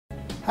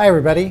Hi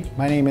everybody,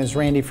 my name is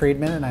Randy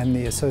Freedman and I'm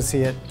the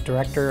Associate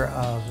Director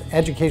of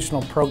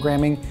Educational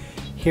Programming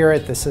here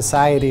at the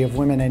Society of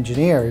Women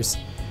Engineers.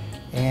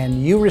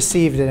 And you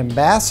received an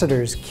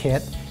ambassador's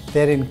kit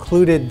that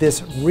included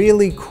this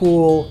really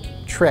cool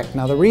trick.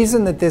 Now the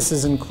reason that this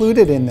is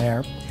included in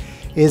there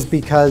is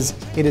because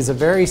it is a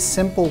very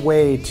simple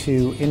way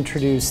to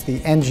introduce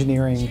the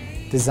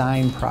engineering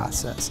design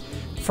process.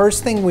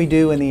 First thing we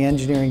do in the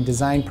engineering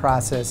design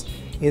process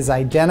is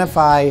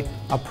identify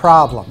a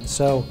problem.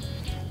 So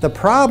the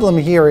problem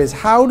here is,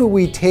 how do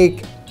we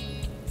take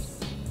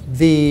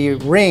the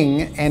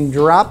ring and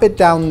drop it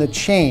down the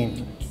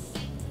chain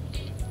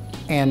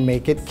and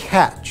make it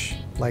catch,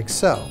 like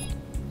so.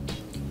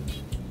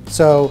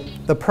 So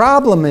the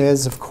problem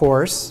is, of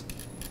course,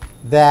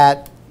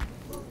 that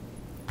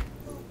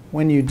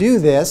when you do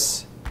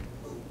this,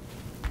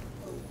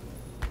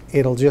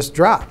 it'll just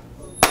drop.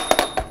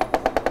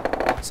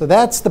 So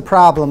that's the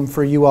problem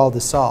for you all to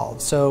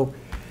solve. So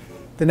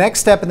the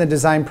next step in the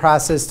design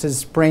process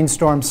is to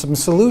brainstorm some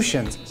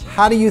solutions.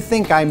 How do you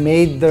think I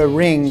made the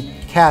ring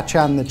catch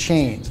on the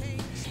chain?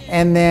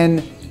 And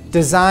then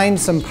design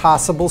some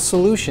possible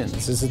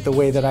solutions. Is it the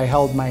way that I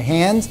held my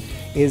hands?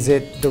 Is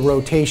it the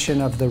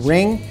rotation of the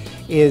ring?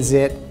 Is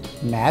it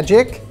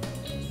magic?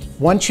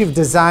 Once you've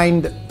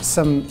designed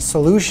some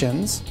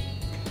solutions,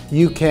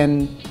 you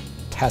can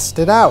test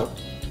it out.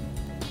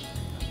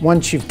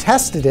 Once you've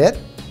tested it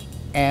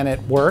and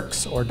it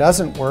works or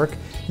doesn't work,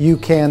 you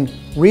can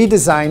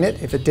redesign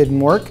it if it didn't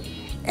work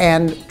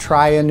and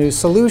try a new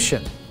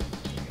solution.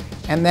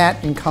 And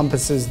that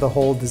encompasses the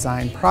whole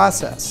design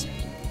process.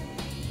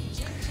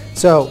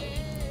 So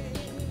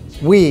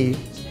we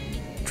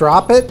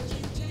drop it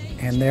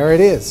and there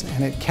it is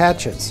and it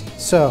catches.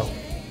 So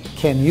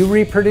can you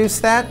reproduce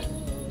that?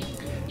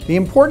 The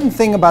important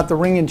thing about the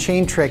ring and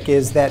chain trick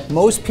is that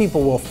most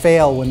people will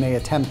fail when they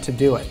attempt to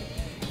do it.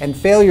 And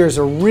failure is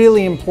a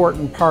really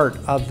important part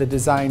of the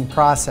design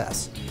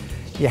process.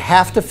 You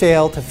have to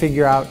fail to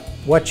figure out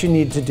what you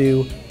need to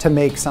do to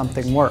make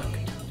something work.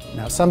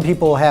 Now, some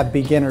people have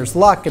beginner's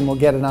luck and will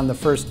get it on the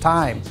first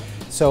time.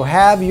 So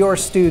have your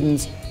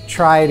students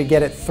try to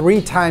get it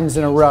 3 times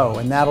in a row,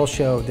 and that'll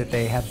show that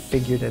they have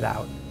figured it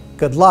out.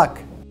 Good luck.